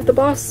gonna see what the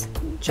boss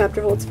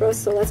chapter holds for us,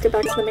 so let's get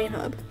back to the main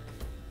hub.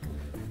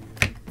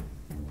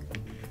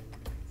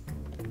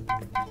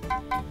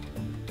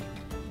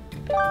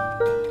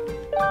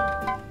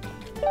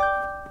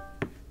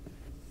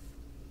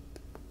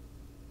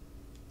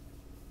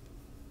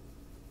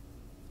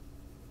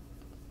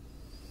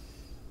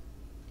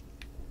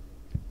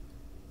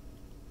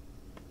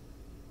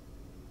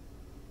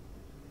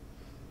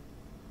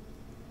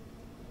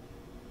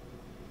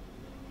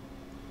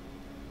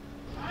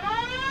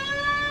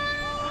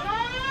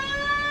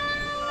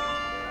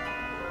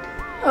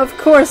 Of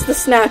course the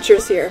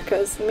Snatcher's here,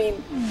 because, I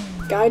mean,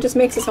 guy just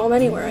makes his home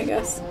anywhere, I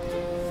guess.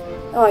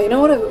 Oh, you know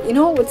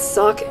what would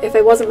suck if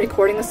I wasn't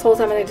recording this whole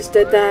time and I just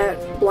did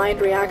that blind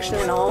reaction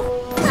and all?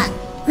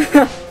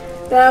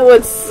 That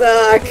would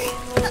suck.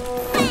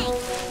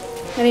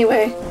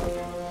 Anyway,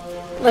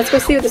 let's go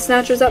see what the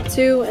Snatcher's up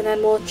to, and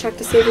then we'll check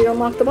to see if we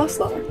unlock the boss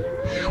level.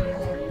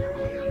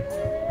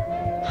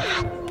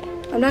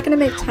 I'm not going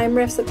to make time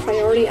rifts a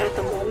priority at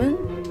the moment,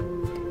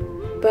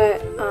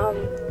 but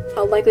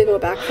I'll likely go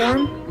back for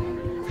him.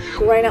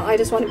 But right now, I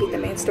just want to beat the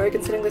main story,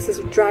 considering this has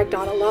dragged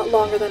on a lot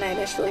longer than I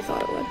initially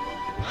thought it would.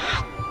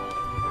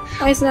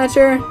 Hi,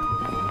 Snatcher!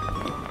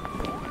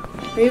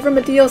 Are you from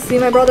a DLC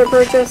my brother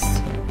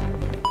purchased?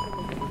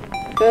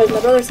 Because my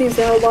brother seems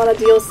to have a lot of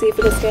DLC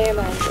for this game,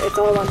 and it's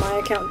all on my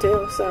account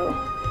too, so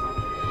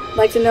I'd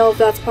like to know if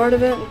that's part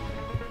of it.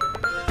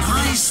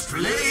 Nice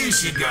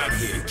place you got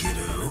here,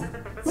 kiddo.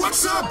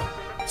 What's up?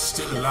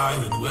 Still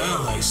alive and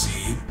well, I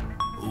see.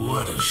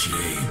 What a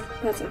shame.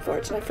 That's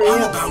unfortunate for you.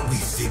 How about we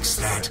fix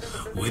that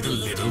with a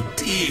little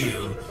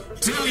deal?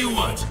 Tell you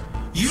what,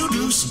 you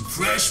do some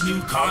fresh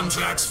new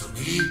contracts for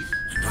me,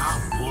 and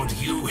I'll reward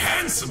you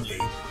handsomely.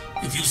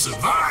 If you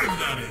survive,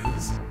 that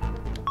is.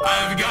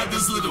 I've got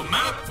this little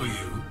map for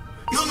you.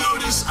 You'll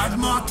notice I've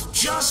marked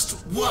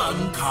just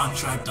one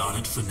contract on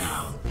it for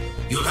now.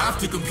 You'll have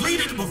to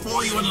complete it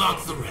before you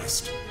unlock the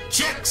rest.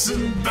 Checks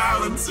and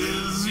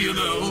balances, you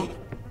know.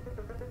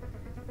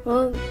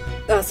 Well,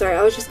 oh, sorry,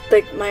 I was just,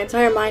 like, my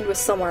entire mind was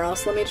somewhere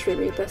else. Let me just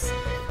reread this.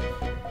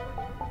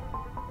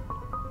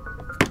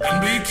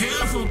 And be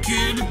careful,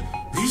 kid.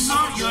 These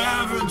aren't your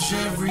average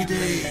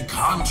everyday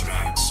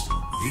contracts.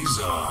 These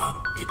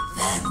are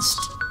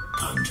advanced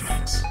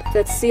contracts.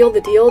 That's Seal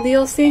the Deal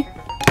DLC?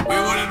 We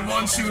wouldn't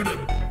want you to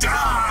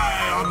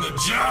die on the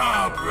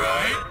job,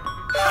 right?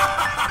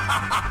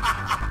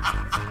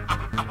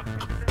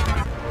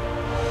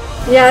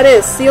 Yeah, it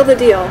is. Seal the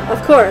Deal.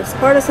 Of course.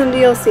 Part of some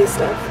DLC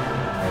stuff.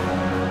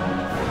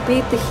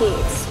 Beat the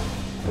Heats.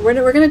 We're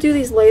gonna do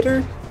these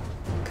later,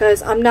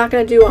 because I'm not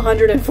gonna do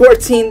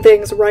 114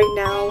 things right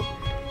now.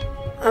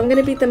 I'm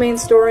gonna beat the main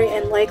story,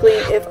 and likely,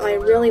 if I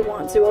really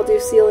want to, I'll do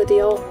Seal the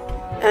Deal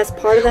as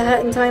part of the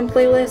Hat in Time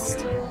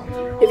playlist.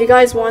 If you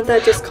guys want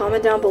that, just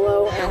comment down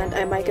below, and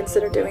I might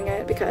consider doing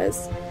it,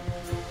 because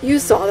you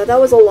saw that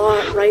was a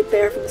lot right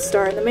there from the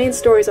start, and the main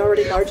story is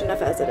already large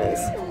enough as it is.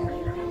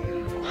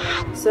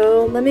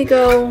 So, let me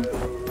go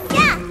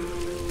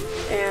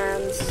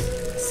and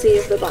see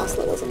if the boss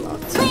level's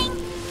unlocked.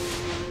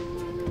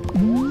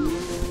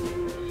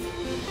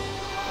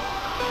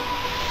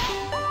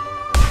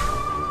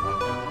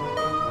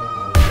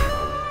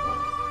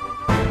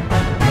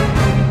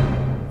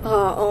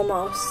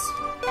 Almost.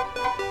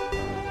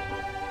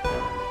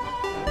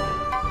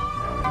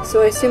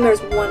 So I assume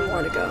there's one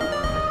more to go.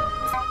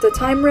 The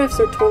time rifts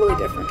are totally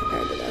different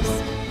compared to this.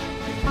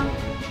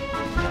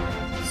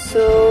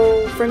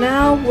 So for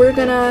now, we're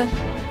gonna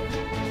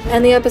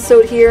end the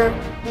episode here.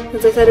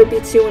 As I said, it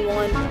would be 2 in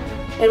 1.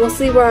 and we'll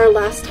see where our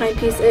last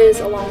timepiece is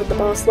along with the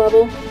boss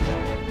level.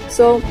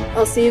 So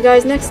I'll see you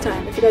guys next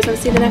time. If you guys want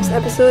to see the next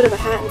episode of A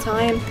Hat in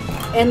Time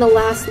and the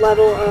last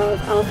level of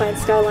Alpine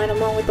Skyline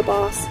along with the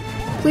boss,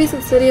 please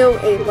give this video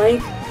a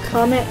like,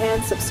 comment,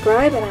 and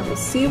subscribe, and I will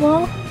see you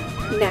all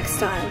next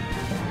time.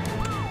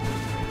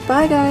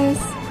 Bye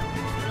guys!